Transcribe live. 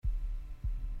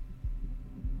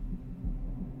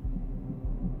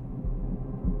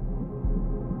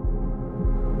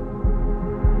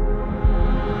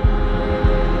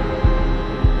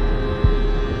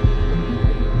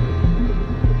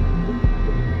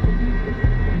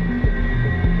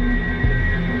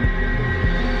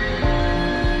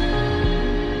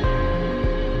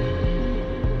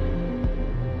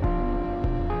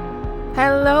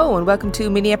Hello and welcome to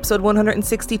mini episode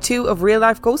 162 of Real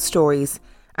Life Ghost Stories.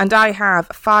 And I have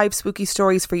 5 spooky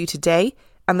stories for you today.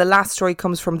 And the last story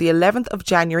comes from the 11th of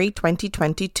January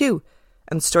 2022.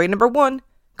 And story number 1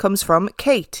 comes from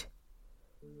Kate.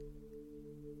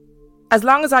 As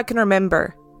long as I can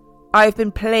remember, I have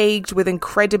been plagued with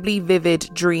incredibly vivid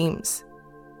dreams.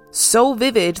 So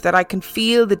vivid that I can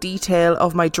feel the detail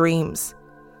of my dreams,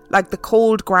 like the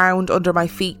cold ground under my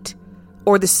feet,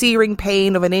 or the searing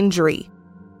pain of an injury,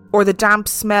 or the damp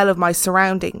smell of my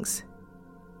surroundings.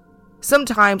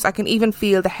 Sometimes I can even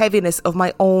feel the heaviness of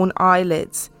my own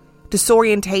eyelids,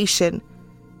 disorientation,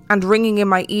 and ringing in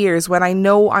my ears when I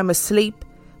know I'm asleep,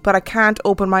 but I can't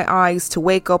open my eyes to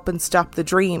wake up and stop the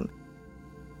dream.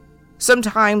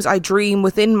 Sometimes I dream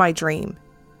within my dream,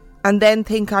 and then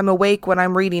think I'm awake when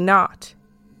I'm really not.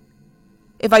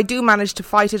 If I do manage to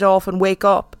fight it off and wake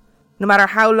up, no matter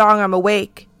how long I'm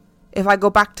awake, if I go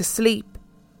back to sleep,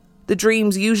 the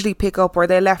dreams usually pick up where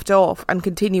they left off and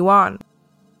continue on.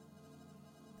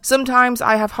 Sometimes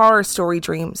I have horror story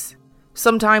dreams.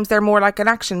 Sometimes they're more like an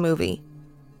action movie.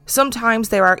 Sometimes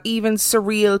there are even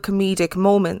surreal comedic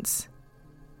moments.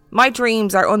 My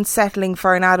dreams are unsettling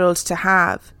for an adult to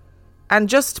have, and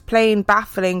just plain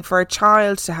baffling for a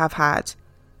child to have had,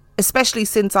 especially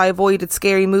since I avoided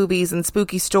scary movies and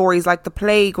spooky stories like the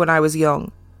plague when I was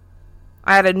young.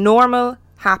 I had a normal,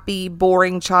 happy,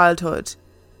 boring childhood.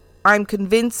 I'm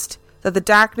convinced that the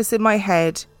darkness in my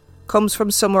head comes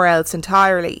from somewhere else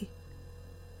entirely.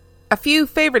 A few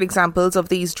favourite examples of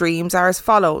these dreams are as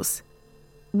follows.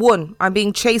 1. I'm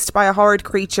being chased by a horrid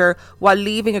creature while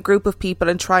leaving a group of people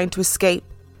and trying to escape,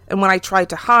 and when I try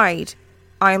to hide,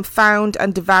 I am found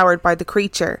and devoured by the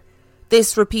creature.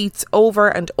 This repeats over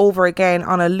and over again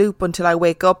on a loop until I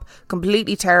wake up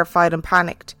completely terrified and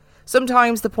panicked.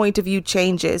 Sometimes the point of view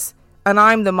changes, and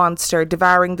I'm the monster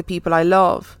devouring the people I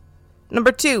love.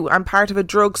 Number 2, I'm part of a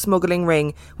drug smuggling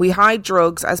ring. We hide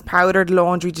drugs as powdered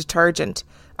laundry detergent.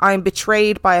 I am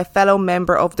betrayed by a fellow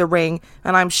member of the ring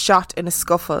and I'm shot in a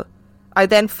scuffle. I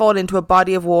then fall into a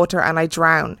body of water and I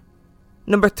drown.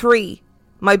 Number 3,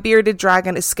 my bearded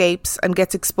dragon escapes and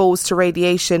gets exposed to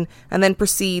radiation and then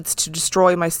proceeds to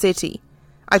destroy my city.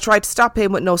 I try to stop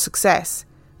him with no success.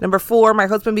 Number 4, my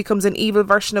husband becomes an evil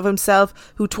version of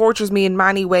himself who tortures me in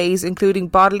many ways, including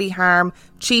bodily harm,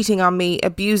 cheating on me,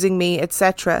 abusing me,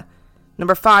 etc.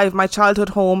 Number 5, my childhood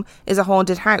home is a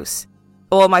haunted house.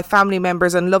 All my family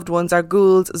members and loved ones are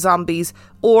ghouls, zombies,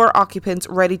 or occupants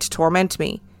ready to torment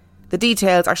me. The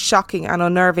details are shocking and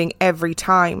unnerving every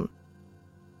time.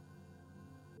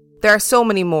 There are so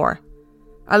many more.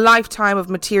 A lifetime of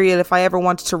material if I ever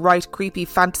wanted to write creepy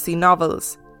fantasy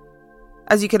novels.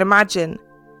 As you can imagine,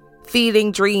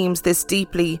 feeling dreams this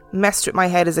deeply messed with my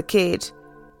head as a kid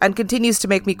and continues to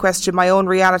make me question my own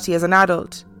reality as an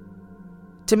adult.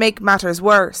 To make matters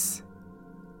worse,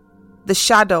 the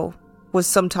shadow was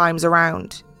sometimes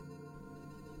around.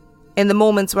 In the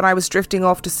moments when I was drifting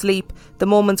off to sleep, the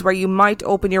moments where you might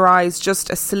open your eyes just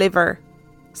a sliver,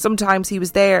 sometimes he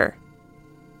was there,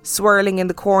 swirling in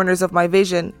the corners of my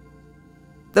vision.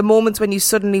 The moments when you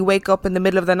suddenly wake up in the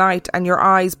middle of the night and your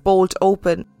eyes bolt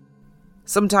open,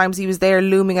 sometimes he was there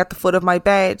looming at the foot of my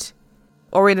bed,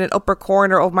 or in an upper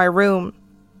corner of my room,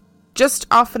 just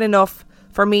often enough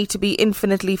for me to be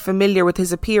infinitely familiar with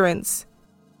his appearance,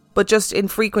 but just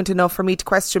infrequent enough for me to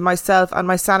question myself and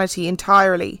my sanity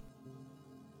entirely.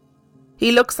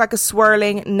 He looks like a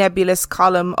swirling, nebulous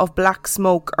column of black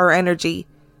smoke or energy,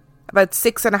 about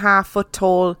 6.5 foot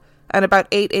tall and about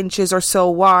 8 inches or so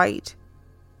wide.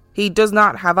 He does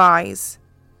not have eyes,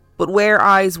 but where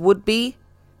eyes would be,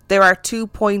 there are 2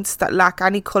 points that lack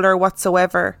any colour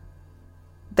whatsoever.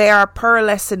 They are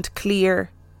pearlescent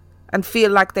clear and feel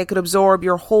like they could absorb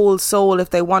your whole soul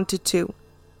if they wanted to.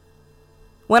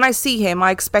 When I see him,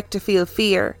 I expect to feel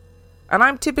fear, and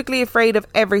I'm typically afraid of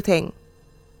everything,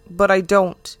 but I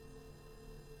don't.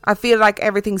 I feel like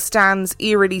everything stands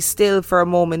eerily still for a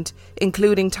moment,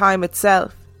 including time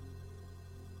itself.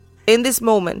 In this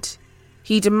moment,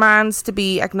 he demands to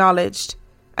be acknowledged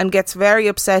and gets very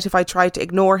upset if I try to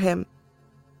ignore him.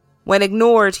 When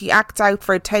ignored, he acts out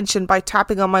for attention by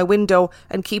tapping on my window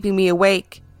and keeping me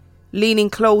awake, leaning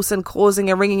close and causing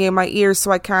a ringing in my ears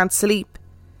so I can't sleep,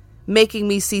 making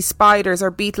me see spiders or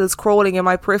beetles crawling in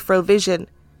my peripheral vision,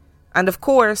 and of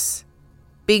course,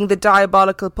 being the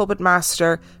diabolical puppet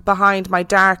master behind my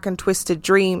dark and twisted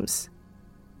dreams.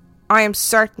 I am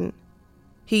certain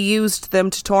he used them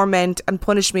to torment and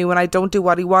punish me when I don't do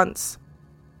what he wants.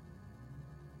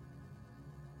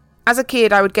 As a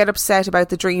kid, I would get upset about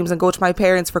the dreams and go to my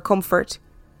parents for comfort.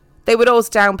 They would always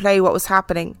downplay what was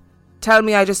happening, tell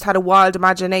me I just had a wild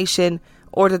imagination,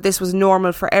 or that this was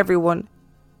normal for everyone.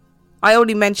 I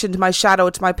only mentioned my shadow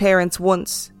to my parents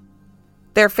once.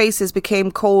 Their faces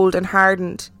became cold and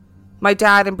hardened. My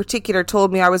dad in particular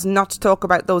told me I was not to talk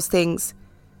about those things,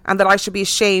 and that I should be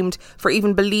ashamed for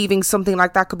even believing something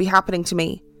like that could be happening to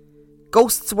me.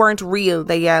 Ghosts weren't real,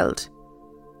 they yelled.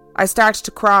 I started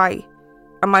to cry,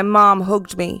 and my mom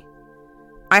hugged me.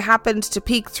 I happened to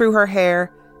peek through her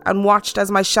hair and watched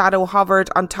as my shadow hovered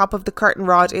on top of the curtain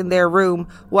rod in their room,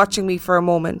 watching me for a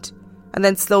moment, and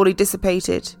then slowly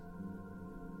dissipated.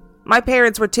 My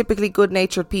parents were typically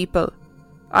good-natured people.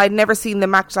 I had never seen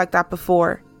them act like that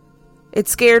before. It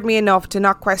scared me enough to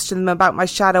not question them about my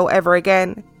shadow ever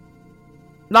again.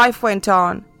 Life went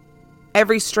on.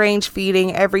 Every strange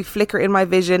feeling, every flicker in my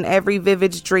vision, every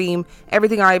vivid dream,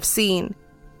 everything I have seen,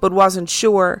 but wasn't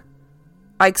sure,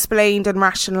 I explained and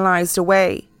rationalised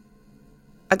away.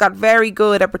 I got very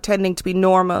good at pretending to be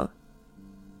normal.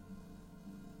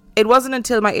 It wasn't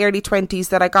until my early 20s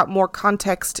that I got more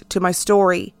context to my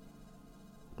story.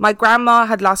 My grandma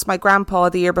had lost my grandpa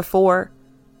the year before,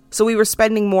 so we were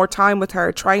spending more time with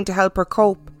her, trying to help her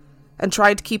cope and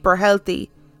trying to keep her healthy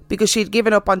because she had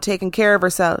given up on taking care of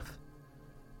herself.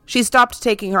 She stopped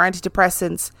taking her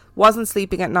antidepressants, wasn't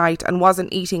sleeping at night, and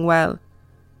wasn't eating well.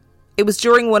 It was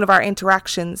during one of our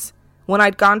interactions, when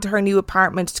I'd gone to her new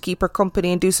apartment to keep her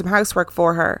company and do some housework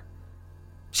for her.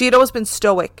 She had always been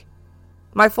stoic.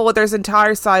 My father's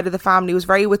entire side of the family was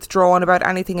very withdrawn about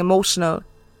anything emotional.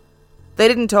 They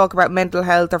didn't talk about mental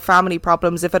health or family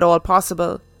problems if at all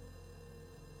possible.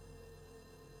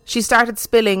 She started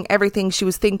spilling everything she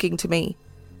was thinking to me,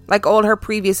 like all her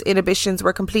previous inhibitions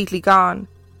were completely gone.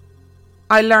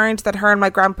 I learned that her and my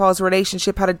grandpa's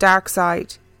relationship had a dark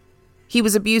side. He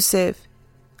was abusive,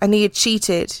 and he had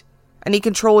cheated, and he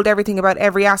controlled everything about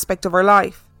every aspect of her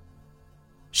life.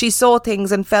 She saw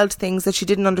things and felt things that she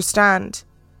didn't understand,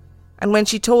 and when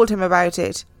she told him about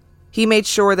it, he made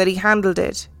sure that he handled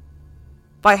it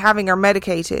by having her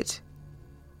medicated.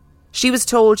 She was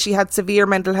told she had severe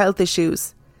mental health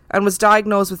issues and was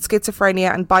diagnosed with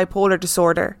schizophrenia and bipolar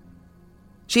disorder.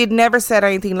 She had never said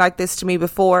anything like this to me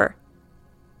before.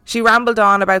 She rambled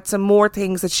on about some more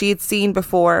things that she had seen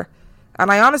before,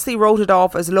 and I honestly wrote it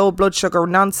off as low blood sugar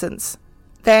nonsense.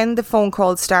 Then the phone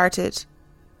call started.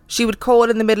 She would call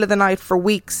in the middle of the night for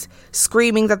weeks,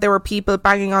 screaming that there were people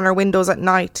banging on her windows at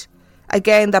night.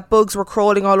 Again, that bugs were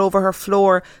crawling all over her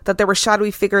floor, that there were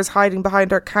shadowy figures hiding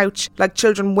behind her couch like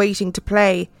children waiting to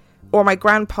play, or my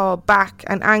grandpa back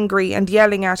and angry and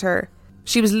yelling at her.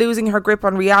 She was losing her grip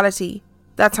on reality.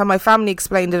 That's how my family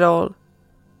explained it all.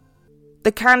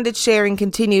 The candid sharing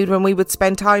continued when we would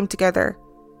spend time together.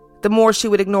 The more she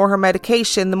would ignore her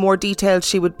medication, the more detailed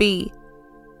she would be.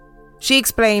 She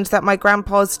explained that my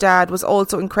grandpa's dad was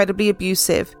also incredibly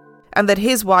abusive, and that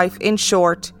his wife, in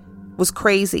short, was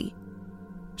crazy.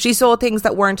 She saw things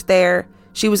that weren't there.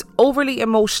 She was overly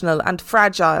emotional and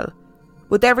fragile.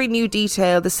 With every new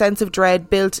detail, the sense of dread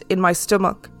built in my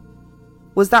stomach.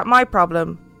 Was that my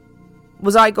problem?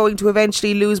 Was I going to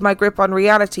eventually lose my grip on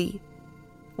reality?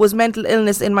 Was mental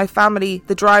illness in my family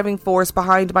the driving force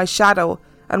behind my shadow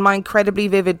and my incredibly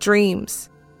vivid dreams?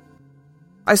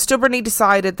 I stubbornly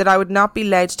decided that I would not be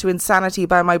led to insanity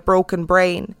by my broken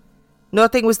brain.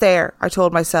 Nothing was there, I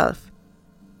told myself.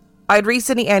 I had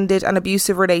recently ended an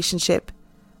abusive relationship.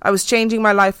 I was changing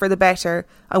my life for the better.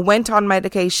 I went on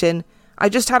medication. I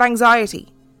just had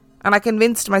anxiety, and I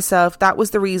convinced myself that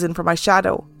was the reason for my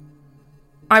shadow.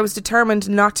 I was determined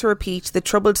not to repeat the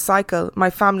troubled cycle my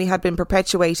family had been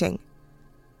perpetuating.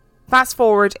 Fast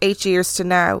forward 8 years to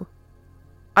now.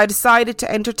 I decided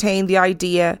to entertain the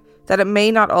idea that it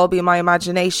may not all be my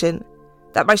imagination,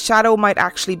 that my shadow might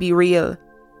actually be real.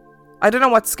 I don't know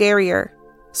what's scarier,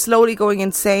 slowly going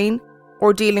insane,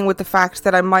 or dealing with the fact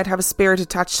that I might have a spirit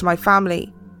attached to my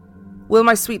family. Will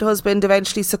my sweet husband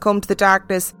eventually succumb to the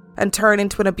darkness and turn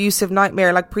into an abusive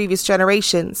nightmare like previous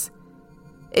generations?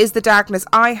 Is the darkness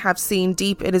I have seen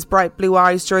deep in his bright blue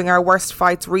eyes during our worst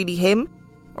fights really him,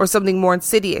 or something more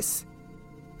insidious?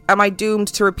 Am I doomed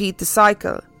to repeat the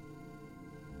cycle?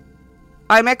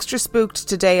 I'm extra spooked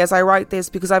today as I write this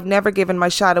because I've never given my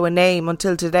shadow a name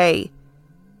until today.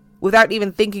 Without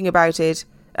even thinking about it,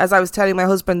 as I was telling my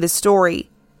husband this story,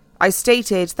 I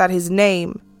stated that his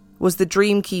name was the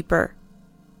Dream Keeper.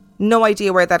 No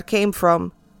idea where that came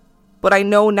from, but I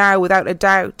know now without a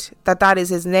doubt that that is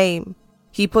his name.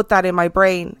 He put that in my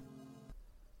brain.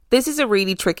 This is a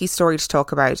really tricky story to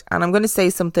talk about, and I'm going to say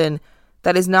something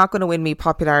that is not going to win me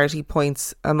popularity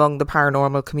points among the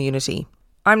paranormal community.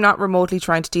 I'm not remotely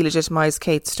trying to delegitimise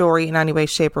Kate's story in any way,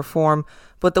 shape or form,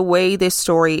 but the way this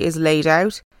story is laid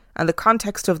out and the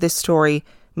context of this story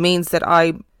means that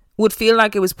I would feel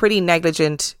like it was pretty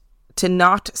negligent to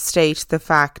not state the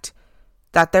fact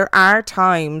that there are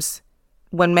times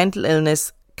when mental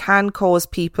illness can cause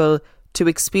people to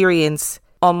experience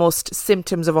almost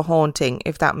symptoms of a haunting,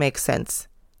 if that makes sense.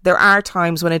 There are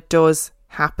times when it does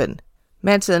happen.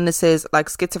 Mental illnesses like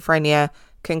schizophrenia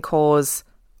can cause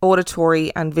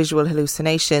auditory and visual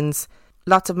hallucinations.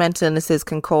 Lots of mental illnesses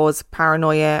can cause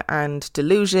paranoia and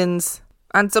delusions.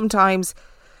 And sometimes,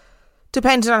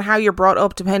 depending on how you're brought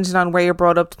up, depending on where you're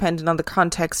brought up, depending on the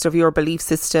context of your belief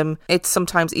system, it's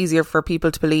sometimes easier for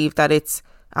people to believe that it's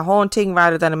a haunting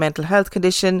rather than a mental health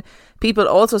condition. People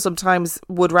also sometimes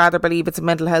would rather believe it's a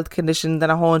mental health condition than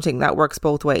a haunting. That works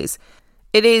both ways.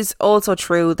 It is also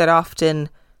true that often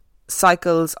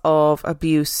cycles of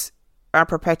abuse are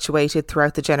perpetuated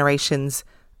throughout the generations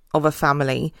of a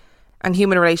family, and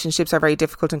human relationships are very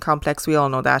difficult and complex. We all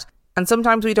know that. And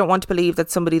sometimes we don't want to believe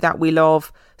that somebody that we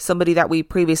love, somebody that we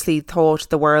previously thought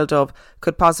the world of,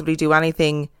 could possibly do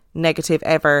anything negative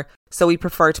ever. So we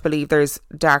prefer to believe there's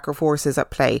darker forces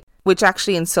at play, which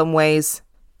actually in some ways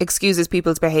excuses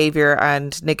people's behaviour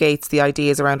and negates the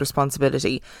ideas around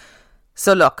responsibility.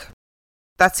 So look,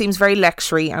 that seems very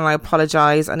lectury, and I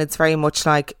apologise, and it's very much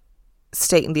like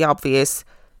stating the obvious.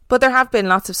 But there have been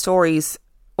lots of stories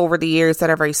over the years that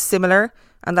are very similar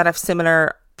and that have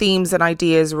similar themes and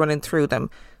ideas running through them.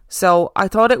 So I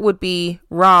thought it would be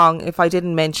wrong if I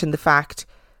didn't mention the fact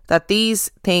that these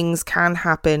things can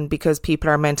happen because people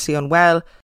are mentally unwell,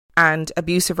 and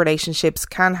abusive relationships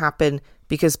can happen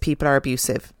because people are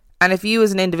abusive. And if you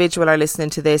as an individual are listening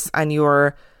to this and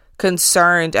you're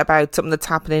concerned about something that's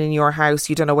happening in your house,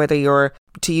 you don't know whether you're,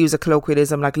 to use a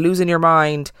colloquialism, like losing your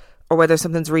mind, or whether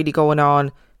something's really going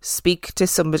on, speak to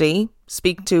somebody,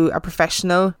 speak to a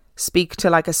professional, speak to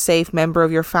like a safe member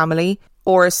of your family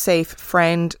or a safe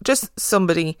friend, just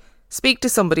somebody. Speak to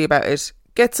somebody about it.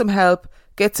 Get some help,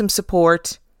 get some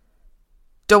support.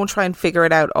 Don't try and figure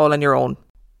it out all on your own.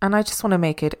 And I just want to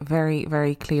make it very,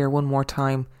 very clear one more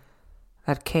time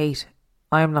that, Kate,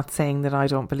 I am not saying that I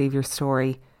don't believe your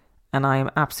story, and I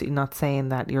am absolutely not saying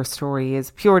that your story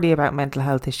is purely about mental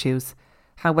health issues.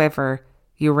 However,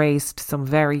 you raised some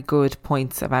very good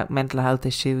points about mental health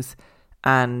issues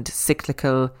and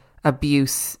cyclical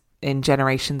abuse in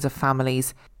generations of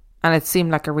families. And it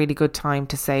seemed like a really good time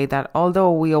to say that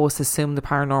although we always assume the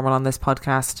paranormal on this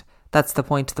podcast, that's the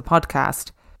point of the podcast,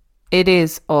 it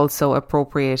is also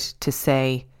appropriate to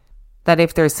say that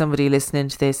if there's somebody listening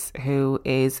to this who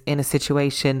is in a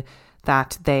situation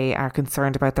that they are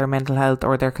concerned about their mental health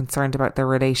or they're concerned about their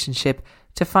relationship,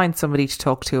 to find somebody to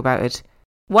talk to about it.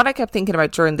 What I kept thinking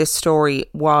about during this story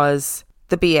was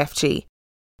the BFG.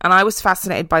 And I was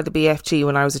fascinated by the BFG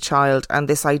when I was a child, and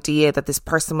this idea that this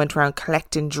person went around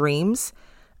collecting dreams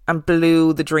and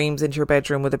blew the dreams into your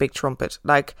bedroom with a big trumpet.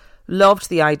 Like, loved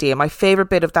the idea. My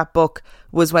favourite bit of that book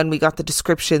was when we got the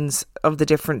descriptions of the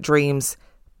different dreams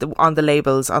on the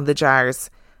labels, on the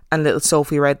jars, and little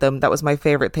Sophie read them. That was my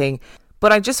favourite thing.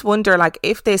 But I just wonder, like,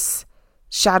 if this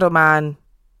shadow man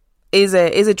is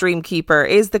a dream keeper,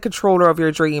 is the controller of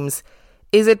your dreams,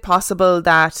 is it possible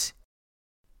that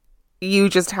you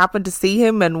just happen to see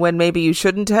him and when maybe you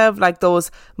shouldn't have, like those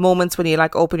moments when you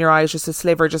like open your eyes just a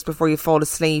sliver just before you fall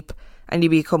asleep and you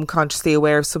become consciously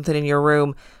aware of something in your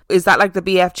room? Is that like the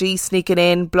BFG sneaking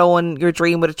in, blowing your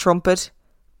dream with a trumpet,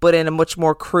 but in a much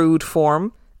more crude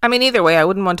form? I mean, either way, I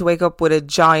wouldn't want to wake up with a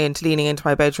giant leaning into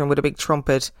my bedroom with a big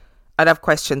trumpet. I'd have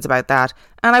questions about that.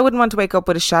 And I wouldn't want to wake up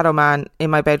with a shadow man in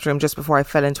my bedroom just before I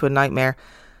fell into a nightmare.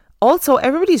 Also,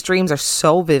 everybody's dreams are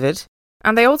so vivid.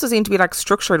 And they also seem to be like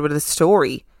structured with a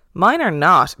story. Mine are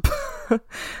not. I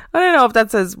don't know if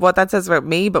that says what that says about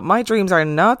me, but my dreams are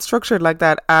not structured like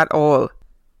that at all.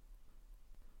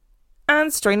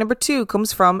 And story number 2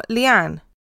 comes from Leanne.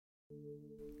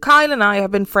 Kyle and I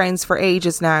have been friends for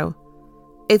ages now.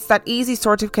 It's that easy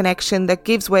sort of connection that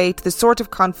gives way to the sort of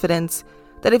confidence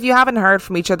that if you haven't heard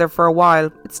from each other for a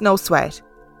while, it's no sweat.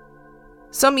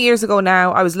 Some years ago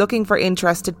now, I was looking for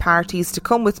interested parties to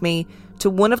come with me to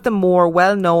one of the more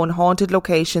well-known haunted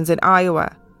locations in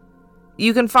Iowa.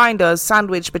 You can find us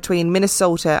sandwiched between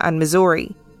Minnesota and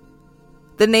Missouri.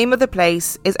 The name of the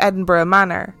place is Edinburgh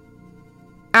Manor.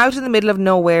 Out in the middle of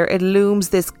nowhere, it looms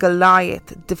this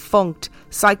Goliath, defunct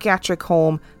psychiatric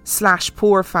home /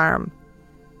 poor farm.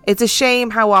 It's a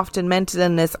shame how often mental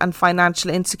illness and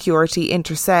financial insecurity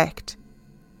intersect.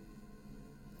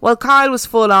 Well, Kyle was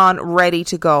full on ready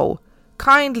to go,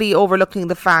 kindly overlooking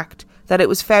the fact that it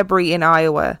was February in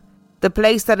Iowa, the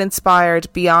place that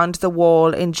inspired Beyond the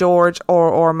Wall in George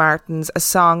R.R. Martin's A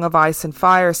Song of Ice and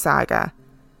Fire saga.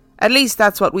 At least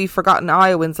that's what we forgotten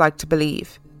Iowans like to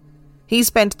believe. He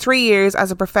spent 3 years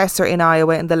as a professor in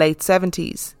Iowa in the late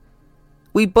 70s.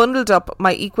 We bundled up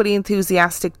my equally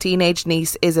enthusiastic teenage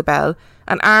niece Isabel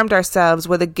and armed ourselves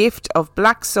with a gift of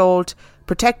black salt,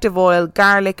 protective oil,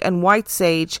 garlic and white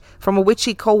sage from a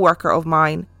witchy co-worker of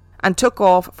mine, and took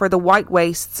off for the white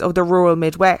wastes of the rural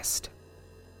Midwest.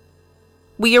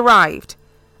 We arrived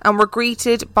and were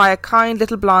greeted by a kind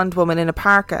little blonde woman in a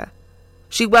parka.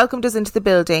 She welcomed us into the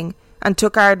building and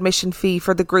took our admission fee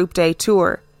for the group day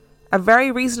tour, a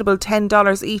very reasonable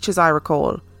 $10 each as I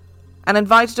recall, and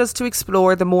invited us to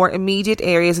explore the more immediate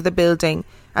areas of the building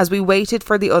as we waited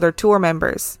for the other tour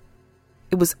members.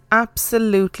 It was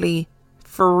absolutely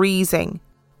freezing.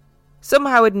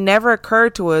 Somehow it never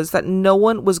occurred to us that no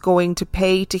one was going to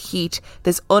pay to heat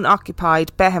this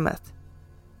unoccupied behemoth.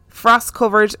 Frost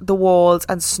covered the walls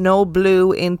and snow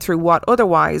blew in through what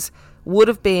otherwise would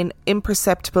have been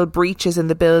imperceptible breaches in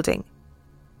the building.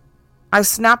 I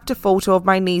snapped a photo of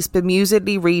my niece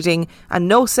bemusedly reading a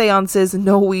 "No seances,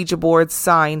 no Ouija boards"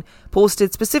 sign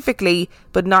posted specifically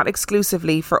but not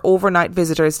exclusively for overnight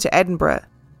visitors to Edinburgh.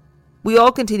 We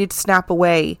all continued to snap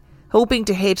away, hoping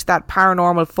to hit that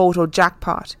paranormal photo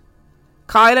jackpot.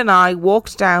 Kyle and I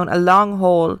walked down a long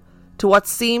hall to what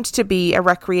seemed to be a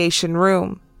recreation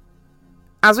room.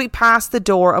 As we passed the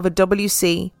door of a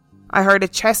WC, I heard a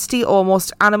chesty,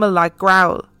 almost animal-like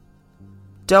growl.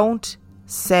 Don't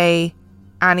say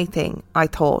anything, I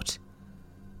thought.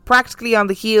 Practically on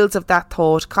the heels of that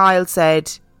thought, Kyle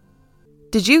said,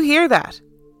 "Did you hear that?"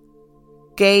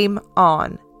 Game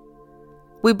on.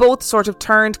 We both sort of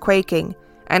turned quaking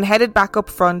and headed back up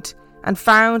front and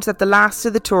found that the last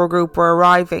of the tour group were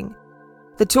arriving.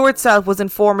 The tour itself was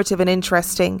informative and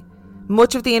interesting.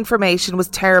 Much of the information was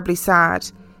terribly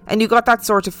sad, and you got that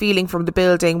sort of feeling from the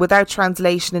building without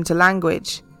translation into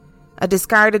language. A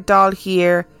discarded doll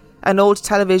here, an old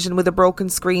television with a broken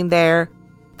screen there.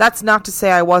 That's not to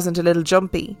say I wasn't a little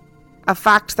jumpy. A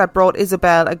fact that brought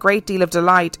Isabel a great deal of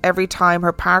delight every time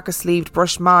her parka-sleeved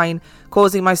brushed mine,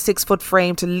 causing my 6-foot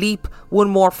frame to leap one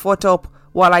more foot up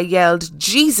while I yelled,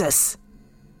 "Jesus!"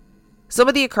 Some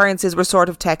of the occurrences were sort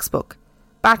of textbook.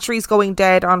 Batteries going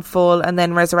dead on full and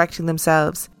then resurrecting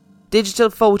themselves. Digital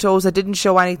photos that didn't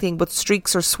show anything but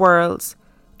streaks or swirls.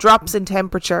 Drops in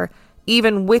temperature,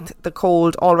 even with the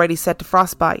cold already set to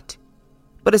frostbite.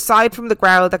 But aside from the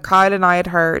growl that Kyle and I had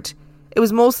heard, it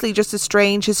was mostly just a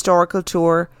strange historical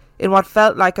tour in what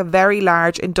felt like a very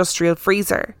large industrial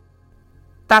freezer.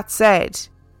 That said,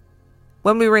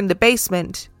 when we were in the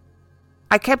basement,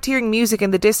 I kept hearing music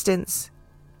in the distance.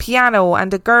 Piano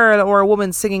and a girl or a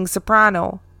woman singing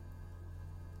soprano.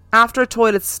 After a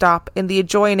toilet stop in the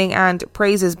adjoining and,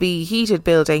 praises be, heated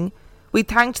building, we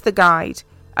thanked the guide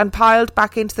and piled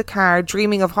back into the car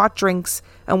dreaming of hot drinks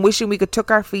and wishing we could tuck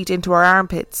our feet into our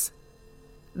armpits.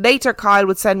 Later Kyle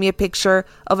would send me a picture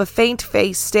of a faint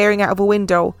face staring out of a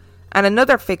window and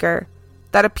another figure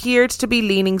that appeared to be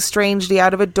leaning strangely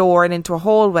out of a door and into a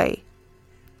hallway.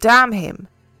 Damn him.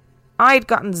 I'd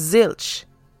gotten zilch.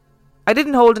 I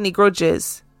didn't hold any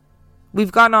grudges.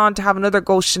 We've gone on to have another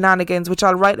ghost shenanigans which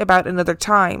I'll write about another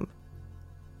time.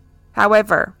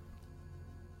 However,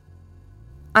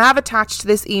 I have attached to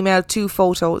this email 2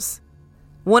 photos,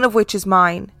 one of which is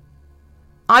mine.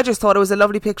 I just thought it was a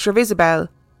lovely picture of Isabel,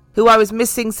 who I was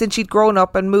missing since she'd grown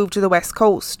up and moved to the West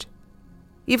Coast.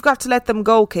 You've got to let them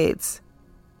go, kids,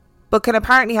 but can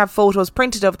apparently have photos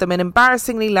printed of them in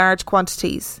embarrassingly large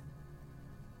quantities.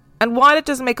 And while it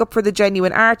doesn't make up for the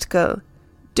genuine article,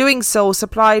 doing so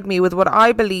supplied me with what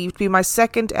I believed to be my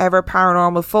second ever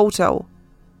paranormal photo.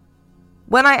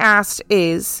 When I asked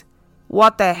Iz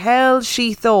what the hell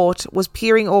she thought was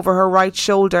peering over her right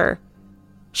shoulder,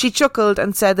 she chuckled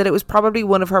and said that it was probably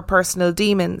one of her personal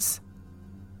demons.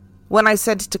 When I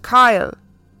sent it to Kyle,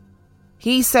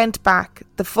 he sent back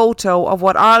the photo of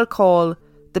what I'll call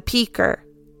the peeker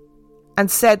and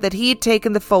said that he had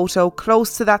taken the photo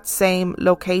close to that same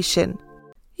location.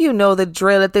 You know the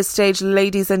drill at this stage,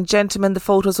 ladies and gentlemen. The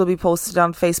photos will be posted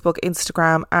on Facebook,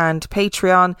 Instagram and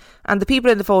Patreon, and the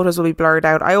people in the photos will be blurred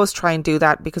out. I always try and do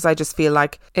that because I just feel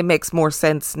like it makes more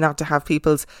sense not to have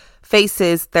people's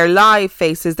faces, their live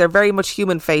faces, their very much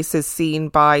human faces seen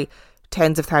by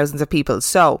tens of thousands of people.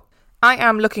 So I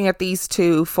am looking at these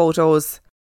 2 photos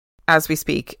as we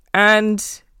speak,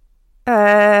 and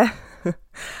I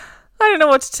don't know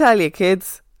what to tell you,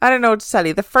 kids. I don't know what to tell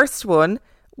you. The first one,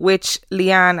 which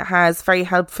Leanne has very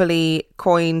helpfully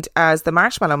coined as the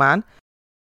Marshmallow Man,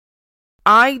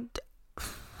 I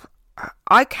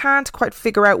can't quite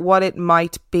figure out what it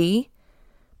might be,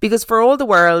 because for all the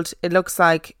world it looks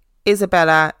like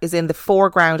Isabella is in the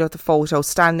foreground of the photo,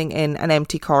 standing in an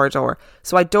empty corridor.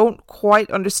 So I don't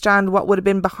quite understand what would have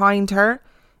been behind her.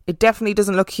 It definitely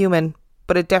doesn't look human,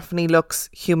 but it definitely looks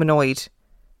humanoid,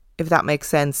 if that makes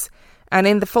sense. And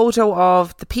in the photo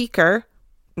of the peeker,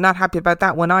 not happy about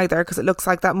that one either, because it looks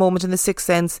like that moment in The Sixth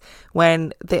Sense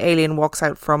when the alien walks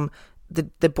out from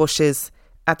the bushes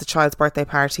at the child's birthday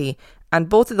party. And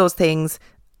both of those things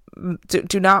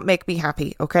do not make me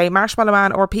happy, okay? Marshmallow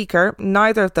Man or Peeker,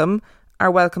 neither of them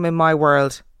are welcome in my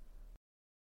world.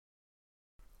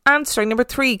 And story number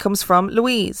 3 comes from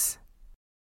Louise.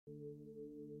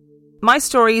 My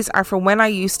stories are from when I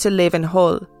used to live in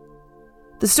Hull.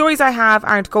 The stories I have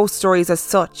aren't ghost stories as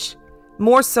such,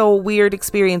 more so weird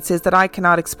experiences that I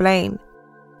cannot explain.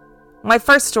 My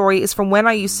first story is from when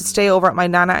I used to stay over at my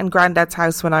nana and granddad's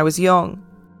house when I was young.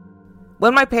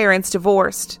 When my parents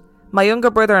divorced, my younger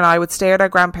brother and I would stay at our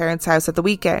grandparents' house at the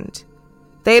weekend.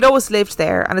 They had always lived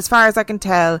there, and as far as I can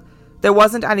tell, there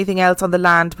wasn't anything else on the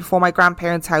land before my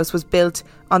grandparents' house was built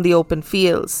on the open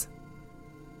fields.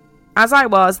 As I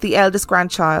was the eldest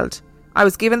grandchild, I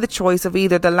was given the choice of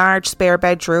either the large spare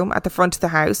bedroom at the front of the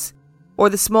house or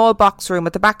the small box room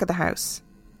at the back of the house.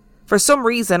 For some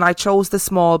reason, I chose the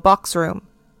small box room.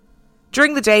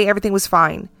 During the day, everything was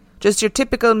fine, just your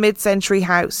typical mid-century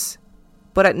house.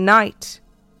 But at night,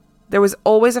 there was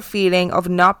always a feeling of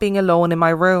not being alone in my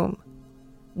room.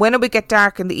 When it would get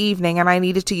dark in the evening and I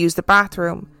needed to use the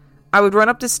bathroom, I would run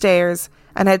up the stairs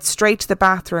and head straight to the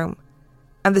bathroom.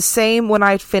 And the same when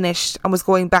I had finished and was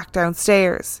going back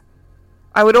downstairs.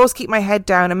 I would always keep my head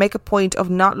down and make a point of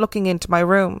not looking into my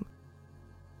room.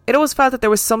 It always felt that there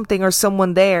was something or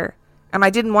someone there, and I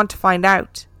didn't want to find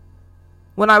out.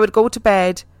 When I would go to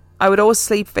bed, I would always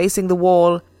sleep facing the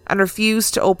wall and refuse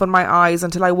to open my eyes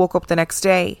until I woke up the next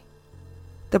day.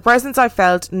 The presence I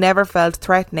felt never felt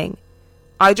threatening.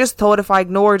 I just thought if I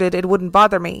ignored it, it wouldn't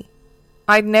bother me.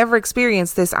 I'd never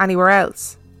experienced this anywhere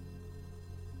else.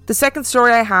 The second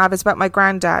story I have is about my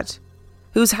granddad,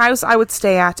 whose house I would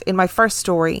stay at in my first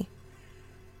story.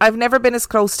 I've never been as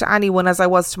close to anyone as I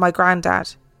was to my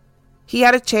granddad. He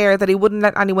had a chair that he wouldn't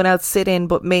let anyone else sit in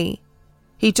but me.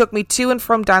 He took me to and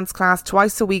from dance class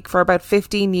twice a week for about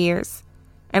 15 years,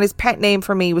 and his pet name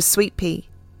for me was Sweet Pea.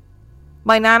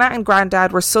 My nana and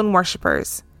granddad were sun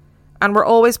worshippers, and were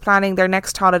always planning their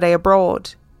next holiday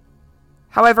abroad.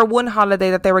 However, one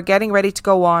holiday that they were getting ready to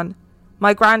go on,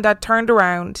 my granddad turned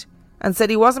around and said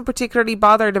he wasn't particularly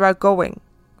bothered about going,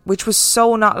 which was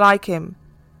so not like him.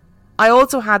 I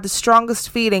also had the strongest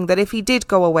feeling that if he did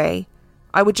go away,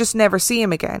 I would just never see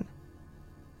him again.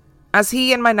 As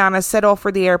he and my nana set off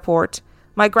for the airport,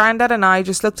 my granddad and I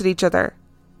just looked at each other.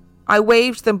 I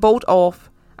waved them both off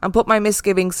and put my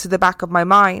misgivings to the back of my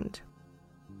mind.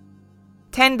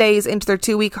 10 days into their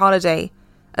 2-week holiday,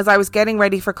 as I was getting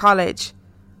ready for college,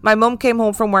 my mum came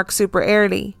home from work super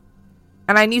early,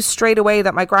 and I knew straight away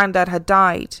that my granddad had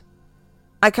died.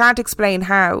 I can't explain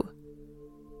how,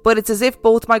 but it's as if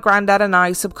both my granddad and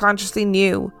I subconsciously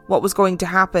knew what was going to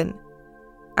happen,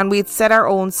 and we had said our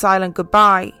own silent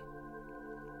goodbye.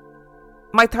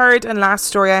 My third and last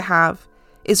story I have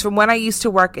is from when I used to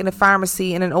work in a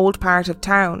pharmacy in an old part of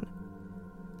town.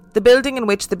 The building in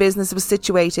which the business was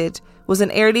situated was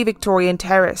an early Victorian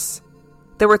terrace.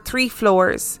 There were 3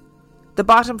 floors. The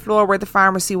bottom floor where the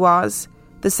pharmacy was,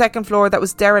 the second floor that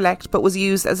was derelict but was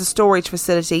used as a storage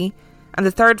facility, and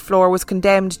the third floor was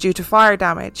condemned due to fire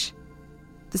damage.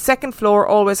 The second floor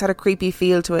always had a creepy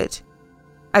feel to it.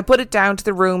 I put it down to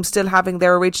the rooms still having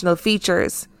their original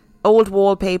features: old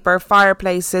wallpaper,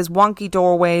 fireplaces, wonky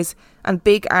doorways, and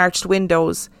big arched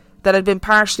windows that had been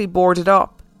partially boarded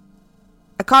up.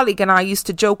 A colleague and I used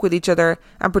to joke with each other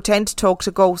and pretend to talk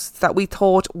to ghosts that we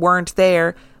thought weren't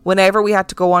there whenever we had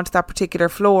to go onto that particular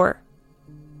floor.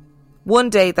 One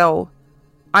day, though,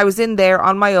 I was in there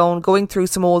on my own going through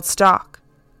some old stock,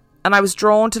 and I was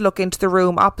drawn to look into the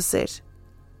room opposite.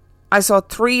 I saw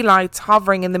 3 lights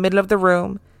hovering in the middle of the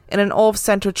room in an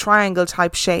off-centre triangle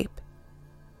type shape.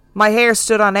 My hair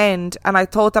stood on end, and I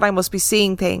thought that I must be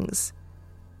seeing things.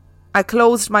 I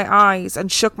closed my eyes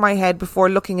and shook my head before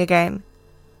looking again.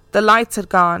 The lights had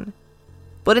gone,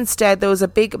 but instead there was a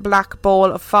big black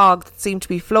ball of fog that seemed to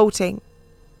be floating.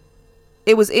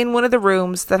 It was in one of the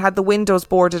rooms that had the windows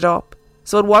boarded up,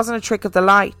 so it wasn't a trick of the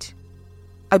light.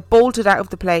 I bolted out of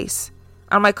the place,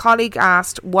 and my colleague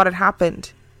asked what had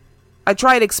happened. I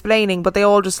tried explaining, but they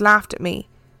all just laughed at me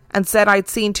and said I'd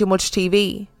seen too much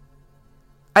TV.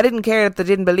 I didn't care that they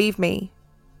didn't believe me.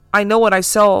 I know what I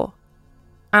saw,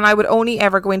 and I would only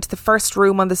ever go into the first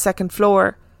room on the second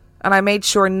floor, and I made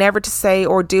sure never to say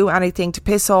or do anything to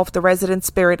piss off the resident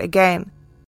spirit again.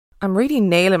 I'm really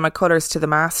nailing my colours to the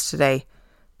mast today,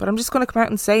 but I'm just going to come out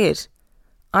and say it.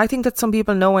 I think that some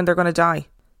people know when they're going to die.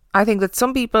 I think that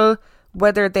some people,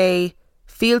 whether they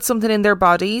feel something in their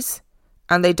bodies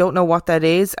and they don't know what that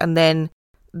is, and then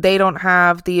they don't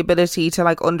have the ability to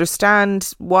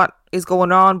understand what is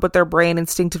going on, but their brain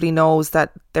instinctively knows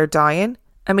that they're dying.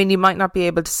 I mean, you might not be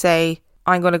able to say,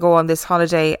 I'm going to go on this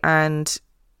holiday and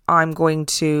I'm going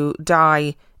to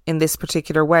die in this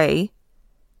particular way,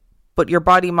 but your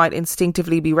body might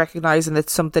instinctively be recognizing that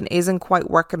something isn't quite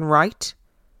working right.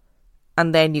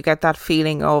 And then you get that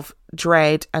feeling of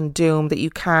dread and doom that you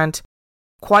can't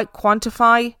quite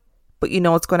quantify, but you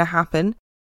know it's going to happen.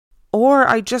 Or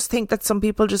I just think that some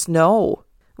people just know,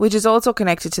 which is also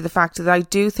connected to the fact that I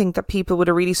do think that people with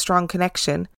a really strong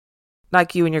connection,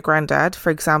 like you and your granddad, for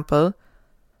example,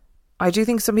 I do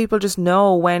think some people just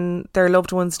know when their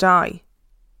loved ones die.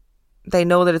 They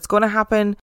know that it's going to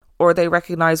happen, or they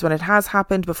recognise when it has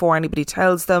happened before anybody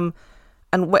tells them.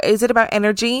 And is it about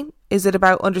energy? Is it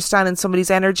about understanding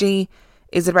somebody's energy?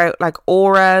 Is it about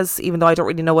auras, even though I don't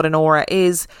really know what an aura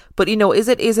is? But is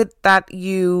it that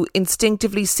you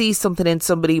instinctively see something in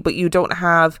somebody, but you don't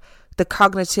have the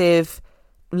cognitive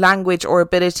language or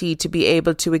ability to be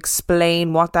able to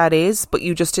explain what that is, but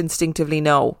you just instinctively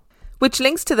know? Which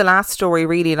links to the last story,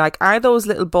 really. Are those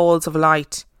little balls of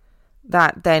light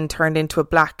that then turned into a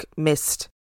black mist,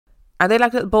 are they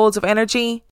like little balls of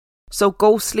energy? So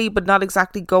ghostly, but not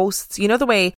exactly ghosts. You know the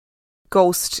way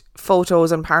ghost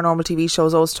photos and paranormal TV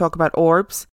shows always talk about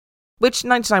orbs, which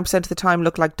 99% of the time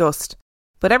look like dust.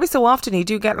 But every so often you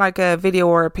do get a video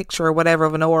or a picture or whatever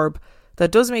of an orb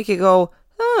that does make you go,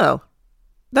 oh,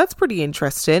 that's pretty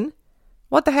interesting.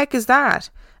 What the heck is that?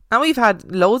 And we've had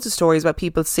loads of stories about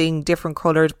people seeing different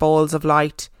coloured balls of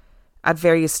light at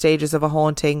various stages of a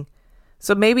haunting.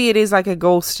 So maybe it is like a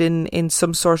ghost in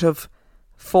some sort of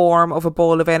form of a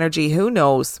ball of energy. Who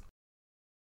knows?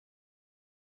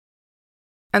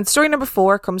 And story number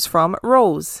 4 comes from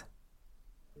Rose.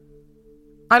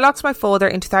 I lost my father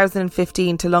in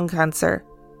 2015 to lung cancer.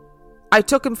 I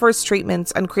took him for his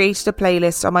treatments and created a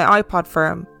playlist on my iPod for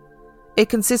him. It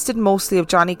consisted mostly of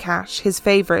Johnny Cash, his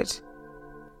favourite.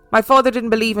 My father didn't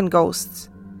believe in ghosts,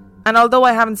 and although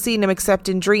I haven't seen him except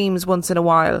in dreams once in a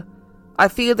while, I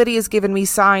feel that he has given me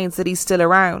signs that he's still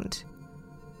around.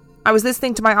 I was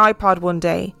listening to my iPod one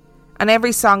day, and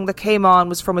every song that came on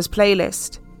was from his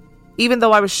playlist, even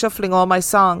though I was shuffling all my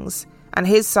songs, and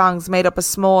his songs made up a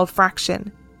small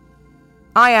fraction.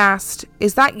 I asked,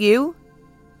 "Is that you?"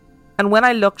 And when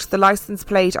I looked, the license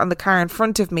plate on the car in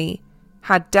front of me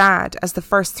had Dad as the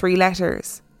first 3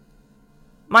 letters.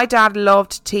 My dad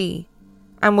loved tea,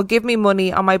 and would give me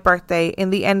money on my birthday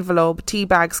in the envelope tea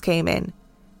bags came in,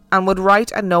 and would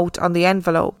write a note on the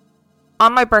envelope.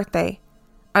 On my birthday,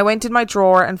 I went in my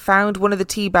drawer and found one of the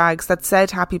tea bags that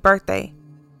said happy birthday.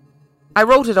 I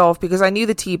wrote it off because I knew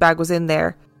the tea bag was in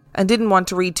there and didn't want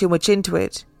to read too much into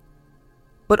it.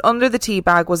 But under the tea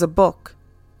bag was a book,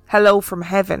 Hello from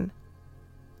Heaven.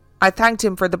 I thanked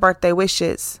him for the birthday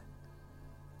wishes.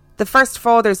 The first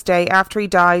Father's Day after he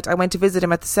died, I went to visit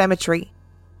him at the cemetery.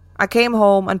 I came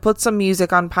home and put some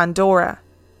music on Pandora.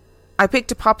 I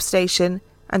picked a pop station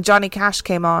and Johnny Cash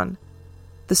came on.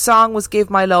 The song was Give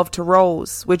My Love to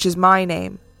Rose, which is my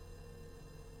name.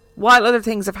 While other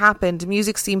things have happened,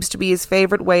 music seems to be his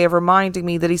favourite way of reminding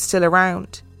me that he's still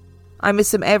around. I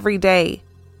miss him every day,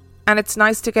 and it's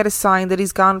nice to get a sign that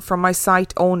he's gone from my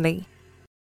sight only.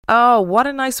 Oh, what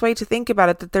a nice way to think about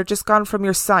it, that they're just gone from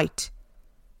your sight.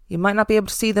 You might not be able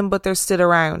to see them, but they're still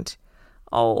around.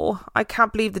 Oh, I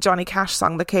can't believe the Johnny Cash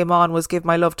song that came on was Give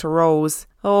My Love to Rose.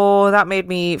 Oh, that made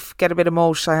me get a bit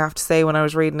emotional, I have to say, when I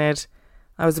was reading it.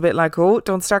 I was a bit like, oh,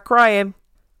 don't start crying.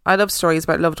 I love stories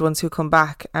about loved ones who come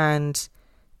back and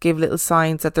give little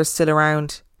signs that they're still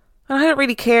around. And I don't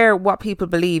really care what people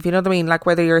believe, you know what I mean? Like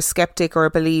whether you're a skeptic or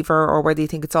a believer or whether you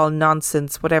think it's all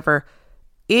nonsense, whatever.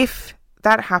 If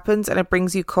that happens and it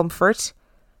brings you comfort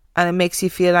and it makes you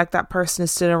feel like that person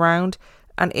is still around,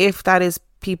 and if that is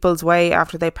people's way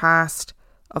after they passed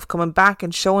of coming back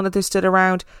and showing that they're still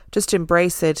around, just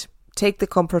embrace it, take the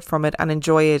comfort from it and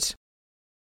enjoy it.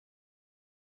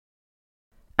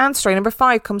 And story number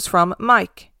 5 comes from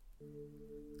Mike.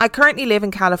 I currently live in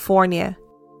California.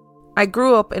 I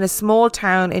grew up in a small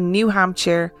town in New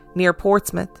Hampshire near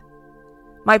Portsmouth.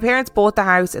 My parents bought the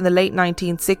house in the late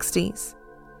 1960s.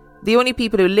 The only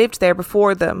people who lived there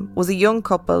before them was a young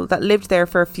couple that lived there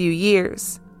for a few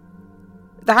years.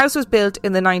 The house was built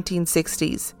in the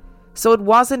 1960s, so it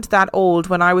wasn't that old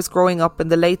when I was growing up in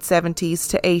the late 70s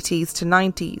to 80s to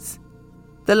 90s.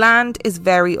 The land is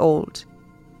very old.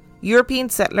 European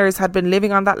settlers had been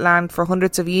living on that land for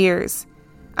hundreds of years,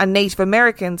 and Native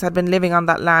Americans had been living on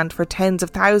that land for tens of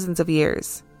thousands of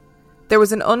years. There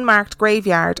was an unmarked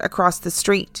graveyard across the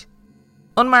street.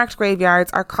 Unmarked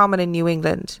graveyards are common in New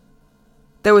England.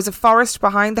 There was a forest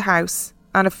behind the house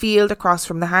and a field across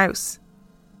from the house.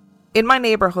 In my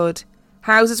neighbourhood,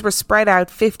 houses were spread out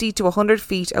 50 to 100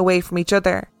 feet away from each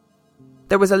other.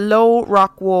 There was a low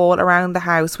rock wall around the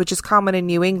house, which is common in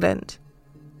New England.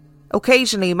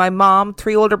 Occasionally, my mom,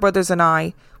 3 older brothers and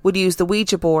I would use the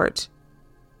Ouija board.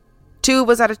 2 of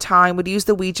us at a time would use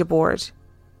the Ouija board.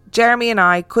 Jeremy and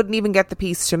I couldn't even get the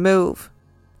piece to move.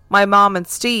 My mom and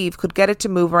Steve could get it to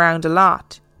move around a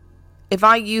lot. If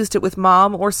I used it with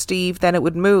Mom or Steve, then it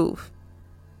would move.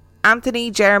 Anthony,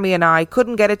 Jeremy and I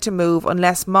couldn't get it to move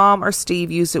unless Mom or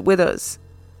Steve used it with us.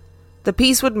 The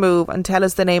piece would move and tell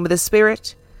us the name of the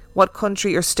spirit, what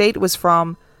country or state it was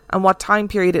from, and what time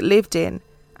period it lived in,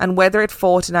 and whether it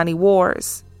fought in any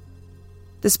wars.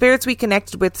 The spirits we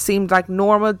connected with seemed like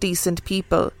normal, decent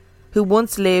people who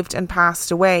once lived and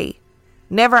passed away,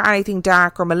 never anything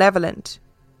dark or malevolent.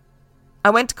 I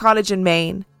went to college in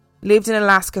Maine, lived in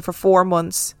Alaska for 4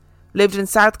 months, lived in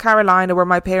South Carolina where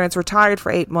my parents retired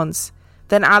for 8 months,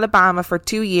 then Alabama for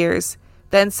 2 years,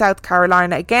 then South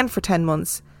Carolina again for 10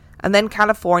 months, and then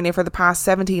California for the past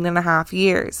 17 and a half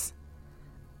years.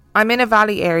 I'm in a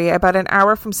valley area about an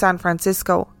hour from San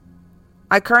Francisco.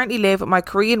 I currently live with my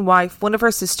Korean wife, one of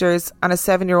her sisters, and a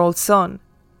 7-year-old son.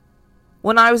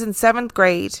 When I was in 7th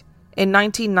grade, in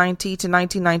 1990 to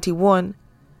 1991,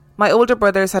 my older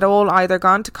brothers had all either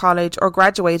gone to college or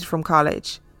graduated from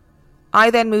college. I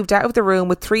then moved out of the room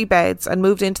with 3 beds and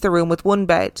moved into the room with 1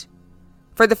 bed.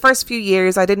 For the first few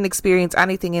years, I didn't experience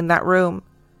anything in that room.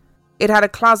 It had a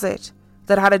closet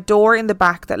that had a door in the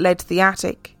back that led to the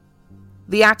attic.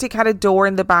 The attic had a door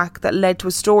in the back that led to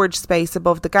a storage space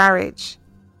above the garage.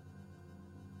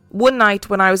 One night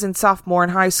when I was in sophomore in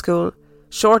high school,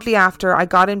 shortly after I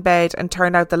got in bed and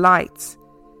turned out the lights,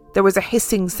 there was a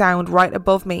hissing sound right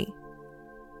above me.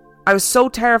 I was so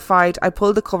terrified I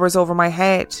pulled the covers over my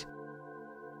head.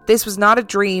 This was not a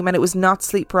dream and it was not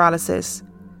sleep paralysis.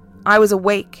 I was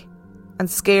awake and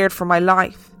scared for my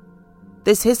life.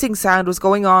 This hissing sound was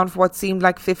going on for what seemed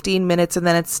like 15 minutes and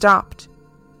then it stopped.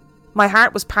 My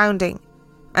heart was pounding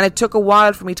and it took a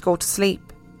while for me to go to sleep.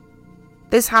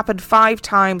 This happened 5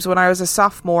 times when I was a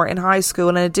sophomore in high school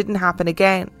and it didn't happen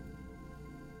again.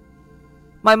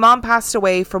 My mom passed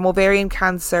away from ovarian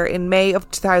cancer in May of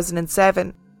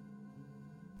 2007.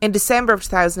 In December of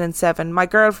 2007, my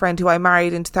girlfriend, who I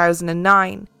married in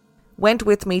 2009, went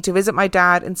with me to visit my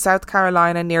dad in South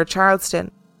Carolina near Charleston.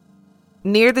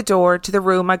 Near the door to the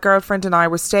room my girlfriend and I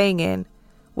were staying in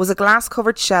was a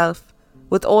glass-covered shelf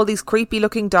with all these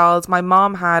creepy-looking dolls my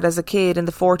mom had as a kid in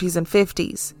the 40s and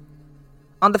 50s.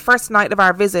 On the first night of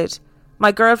our visit,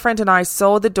 my girlfriend and I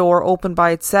saw the door open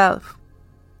by itself.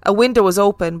 A window was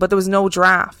open, but there was no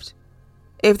draft.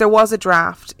 If there was a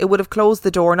draft, it would have closed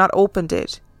the door, not opened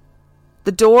it.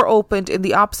 The door opened in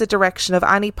the opposite direction of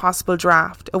any possible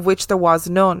draft, of which there was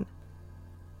none.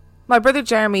 My brother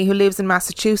Jeremy, who lives in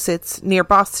Massachusetts, near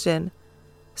Boston,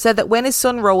 said that when his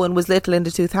son Rowan was little in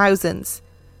the 2000s,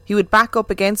 he would back up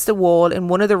against the wall in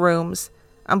one of the rooms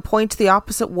and point to the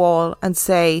opposite wall and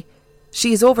say,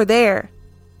 "She is over there."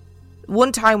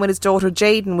 One time when his daughter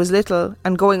Jaden was little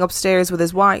and going upstairs with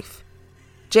his wife,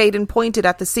 Jaden pointed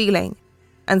at the ceiling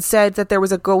and said that there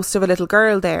was a ghost of a little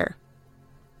girl there.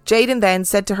 Jaden then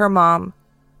said to her mom,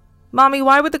 "Mommy,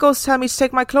 why would the ghost tell me to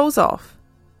take my clothes off?"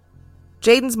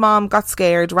 Jaden's mom got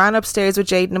scared, ran upstairs with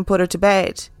Jaden and put her to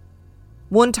bed.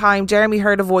 One time Jeremy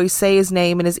heard a voice say his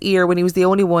name in his ear when he was the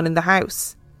only one in the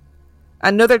house.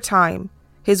 Another time,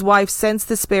 his wife sensed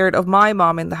the spirit of my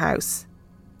mom in the house.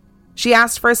 She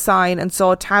asked for a sign and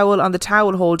saw a towel on the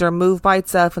towel holder move by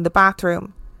itself in the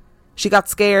bathroom. She got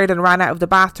scared and ran out of the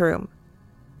bathroom.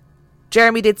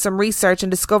 Jeremy did some research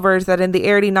and discovered that in the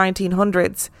early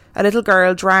 1900s, a little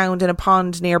girl drowned in a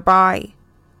pond nearby.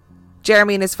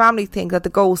 Jeremy and his family think that the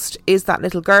ghost is that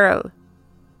little girl.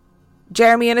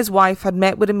 Jeremy and his wife had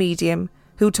met with a medium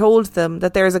who told them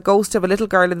that there is a ghost of a little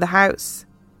girl in the house.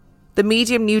 The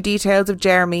medium knew details of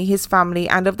Jeremy, his family,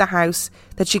 and of the house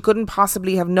that she couldn't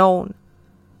possibly have known.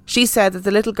 She said that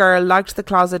the little girl liked the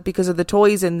closet because of the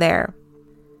toys in there.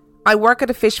 I work at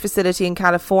a fish facility in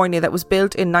California that was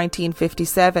built in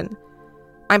 1957.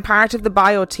 I'm part of the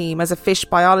bio team as a fish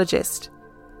biologist.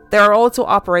 There are also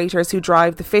operators who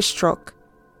drive the fish truck.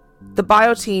 The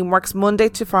bio team works Monday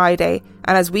to Friday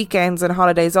and has weekends and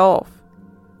holidays off.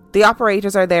 The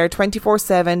operators are there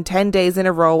 24/7, 10 days in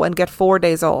a row and get 4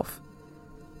 days off.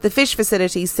 The fish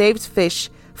facility saves fish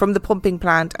from the pumping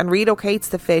plant and relocates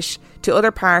the fish to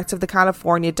other parts of the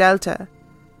California Delta.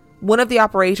 One of the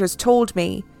operators told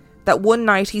me that one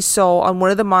night he saw on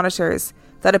one of the monitors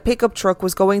that a pickup truck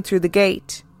was going through the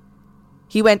gate.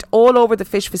 He went all over the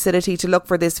fish facility to look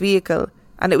for this vehicle,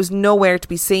 and it was nowhere to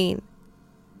be seen.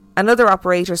 Another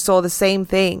operator saw the same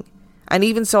thing, and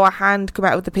even saw a hand come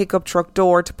out of the pickup truck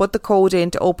door to put the code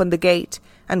in to open the gate,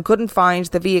 and couldn't find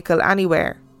the vehicle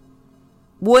anywhere.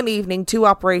 One evening, 2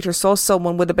 operators saw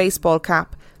someone with a baseball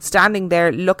cap standing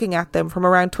there looking at them from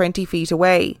around 20 feet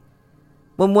away.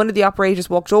 When one of the operators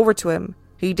walked over to him,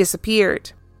 he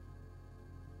disappeared.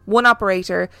 One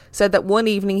operator said that one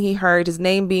evening he heard his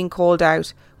name being called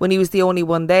out when he was the only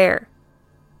one there.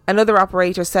 Another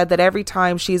operator said that every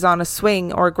time she's on a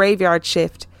swing or a graveyard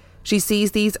shift, she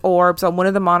sees these orbs on one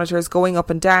of the monitors going up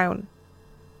and down.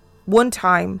 One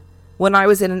time, when I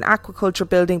was in an aquaculture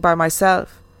building by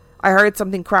myself, I heard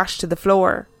something crash to the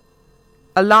floor.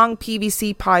 A long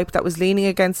PVC pipe that was leaning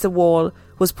against the wall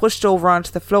was pushed over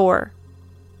onto the floor.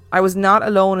 I was not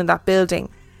alone in that building.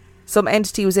 Some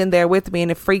entity was in there with me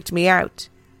and it freaked me out.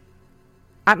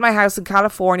 At my house in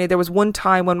California, there was one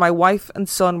time when my wife and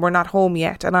son were not home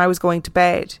yet and I was going to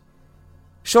bed.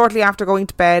 Shortly after going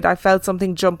to bed, I felt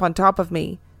something jump on top of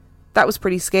me. That was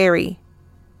pretty scary.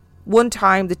 One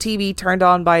time, the TV turned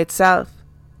on by itself.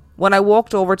 When I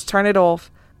walked over to turn it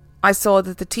off, I saw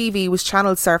that the TV was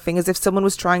channel surfing as if someone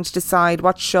was trying to decide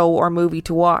what show or movie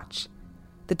to watch.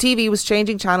 The TV was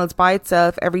changing channels by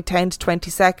itself every 10 to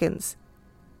 20 seconds.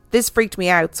 This freaked me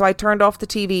out, so I turned off the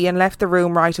TV and left the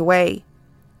room right away.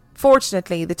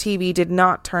 Fortunately, the TV did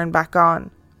not turn back on.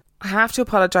 I have to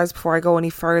apologise before I go any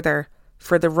further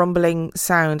for the rumbling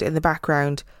sound in the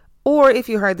background, or if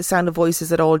you heard the sound of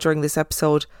voices at all during this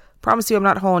episode. Promise you I'm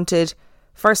not haunted.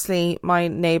 Firstly, my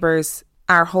neighbours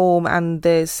are home and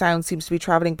the sound seems to be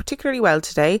travelling particularly well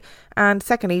today. And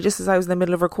secondly, just as I was in the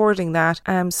middle of recording that,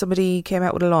 somebody came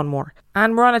out with a lawnmower.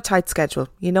 And we're on a tight schedule.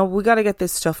 You know, we got to get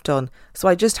this stuff done. So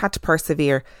I just had to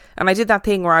persevere. And I did that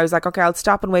thing where I was like, okay, I'll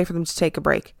stop and wait for them to take a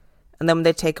break. And then when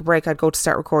they'd take a break, I'd go to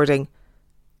start recording.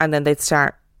 And then they'd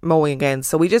start mowing again.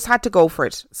 So we just had to go for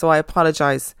it. So I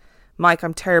apologise. Mike,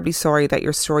 I'm terribly sorry that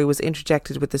your story was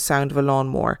interjected with the sound of a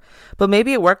lawnmower. But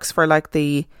maybe it works for like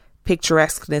the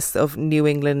picturesqueness of New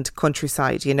England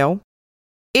countryside, you know?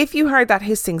 If you heard that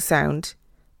hissing sound,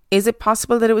 is it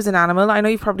possible that it was an animal? I know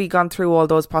you've probably gone through all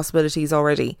those possibilities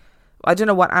already. I don't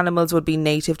know what animals would be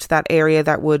native to that area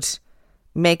that would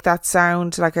make that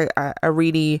sound, like a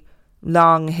really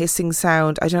long hissing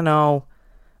sound. I don't know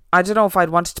if I'd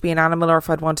want it to be an animal or if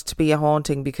I'd want it to be a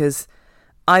haunting, because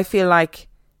I feel like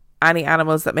any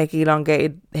animals that make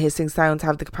elongated hissing sounds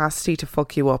have the capacity to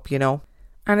fuck you up, you know?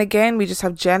 And again, we just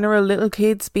have general little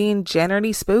kids being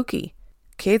generally spooky.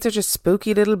 Kids are just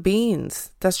spooky little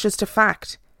beings. That's just a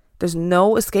fact. There's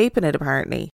no escaping it,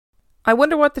 apparently. I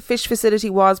wonder what the fish facility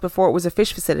was before it was a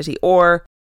fish facility, or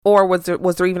was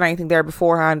there even anything there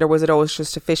beforehand, or was it always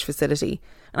just a fish facility?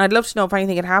 And I'd love to know if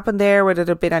anything had happened there, whether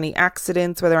there had been any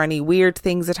accidents, whether any weird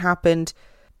things had happened,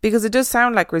 because it does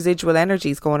sound like residual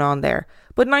energies going on there.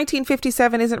 But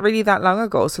 1957 isn't really that long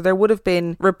ago, so there would have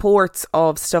been reports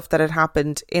of stuff that had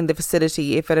happened in the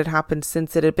facility if it had happened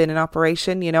since it had been in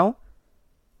operation, you know?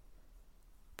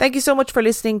 Thank you so much for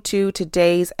listening to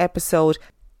today's episode.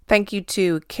 Thank you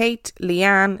to Kate,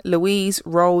 Leanne, Louise,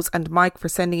 Rose and Mike for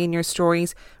sending in your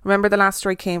stories. Remember, the last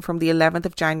story came from the 11th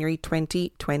of January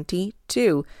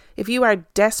 2022. If you are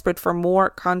desperate for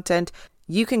more content,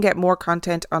 you can get more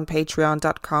content on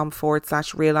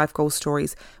patreon.com/real life ghost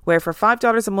stories, where for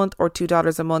 $5 a month or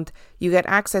 $2 a month, you get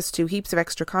access to heaps of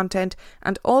extra content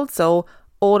and also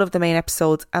all of the main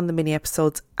episodes and the mini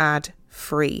episodes ad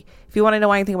free. If you want to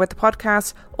know anything about the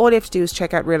podcast, all you have to do is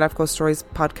check out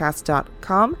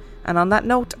reallifeghoststoriespodcast.com. And on that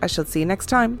note, I shall see you next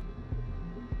time.